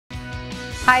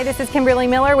Hi, this is Kimberly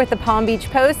Miller with the Palm Beach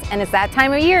Post, and it's that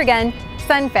time of year again.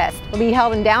 SunFest will be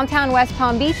held in downtown West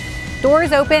Palm Beach.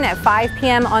 Doors open at 5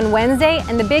 p.m. on Wednesday,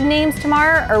 and the big names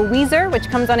tomorrow are Weezer, which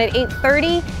comes on at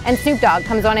 8:30, and Snoop Dogg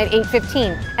comes on at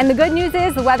 8:15. And the good news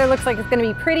is the weather looks like it's going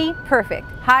to be pretty perfect.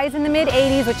 Highs in the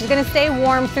mid-80s, which is going to stay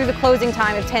warm through the closing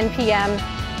time of 10 p.m.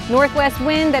 Northwest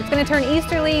wind that's going to turn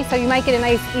easterly, so you might get a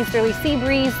nice easterly sea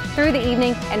breeze through the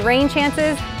evening, and rain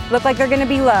chances look like they're going to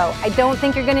be low. I don't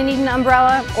think you're going to need an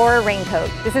umbrella or a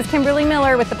raincoat. This is Kimberly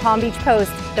Miller with the Palm Beach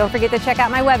Post. Don't forget to check out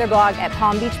my weather blog at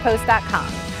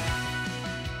palmbeachpost.com.